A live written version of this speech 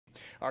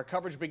Our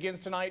coverage begins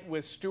tonight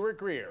with Stuart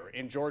Greer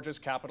in Georgia's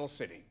capital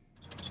city.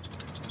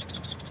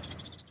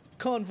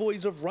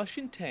 Convoys of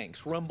Russian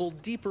tanks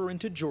rumbled deeper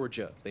into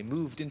Georgia. They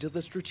moved into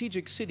the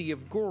strategic city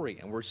of Gori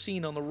and were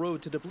seen on the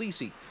road to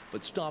Tbilisi,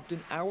 but stopped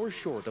an hour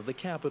short of the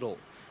capital.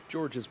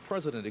 Georgia's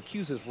president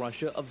accuses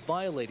Russia of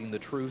violating the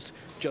truce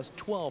just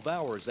 12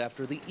 hours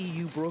after the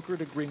EU-brokered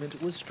agreement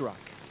was struck.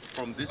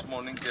 From this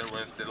morning, there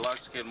was the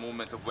large-scale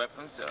movement of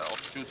weapons,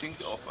 of shooting,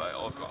 of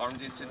armed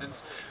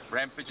incidents,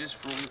 rampages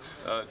from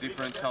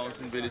different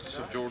towns and villages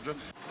of Georgia.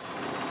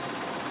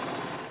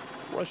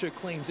 Russia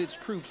claims its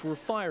troops were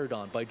fired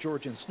on by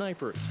Georgian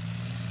snipers.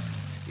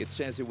 It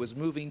says it was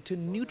moving to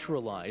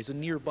neutralize a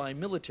nearby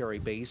military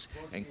base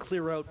and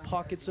clear out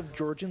pockets of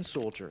Georgian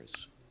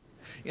soldiers.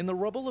 In the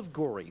rubble of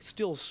Gori,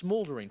 still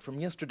smoldering from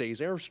yesterday's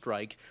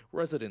airstrike,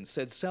 residents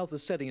said South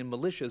Ossetian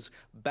militias,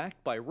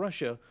 backed by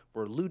Russia,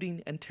 were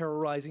looting and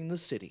terrorizing the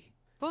city.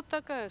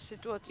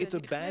 It's a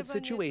bad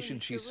situation,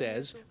 she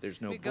says. There's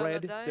no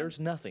bread, there's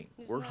nothing.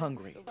 We're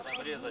hungry.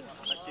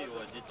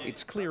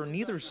 It's clear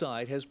neither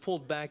side has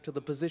pulled back to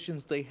the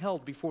positions they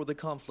held before the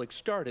conflict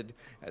started,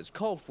 as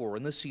called for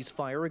in the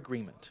ceasefire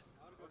agreement.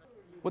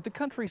 With the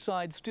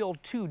countryside still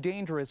too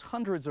dangerous,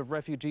 hundreds of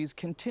refugees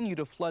continue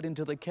to flood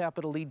into the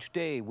capital each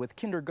day, with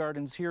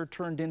kindergartens here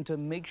turned into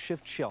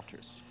makeshift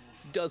shelters.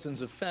 Dozens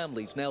of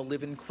families now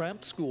live in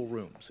cramped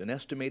schoolrooms. An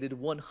estimated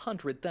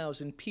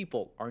 100,000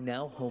 people are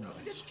now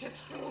homeless.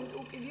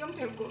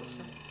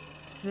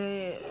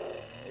 They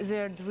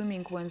are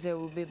dreaming when they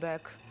will be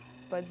back,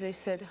 but they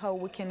said how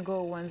we can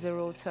go when the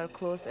roads are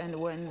closed and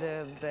when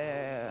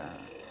the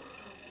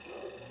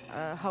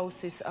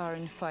houses are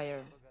in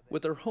fire.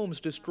 With their homes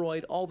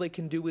destroyed, all they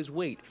can do is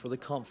wait for the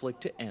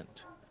conflict to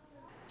end.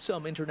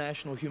 Some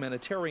international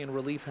humanitarian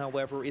relief,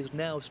 however, is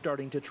now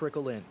starting to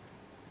trickle in.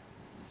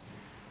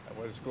 That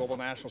was Global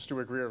National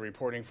Stuart Greer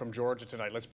reporting from Georgia tonight. Let's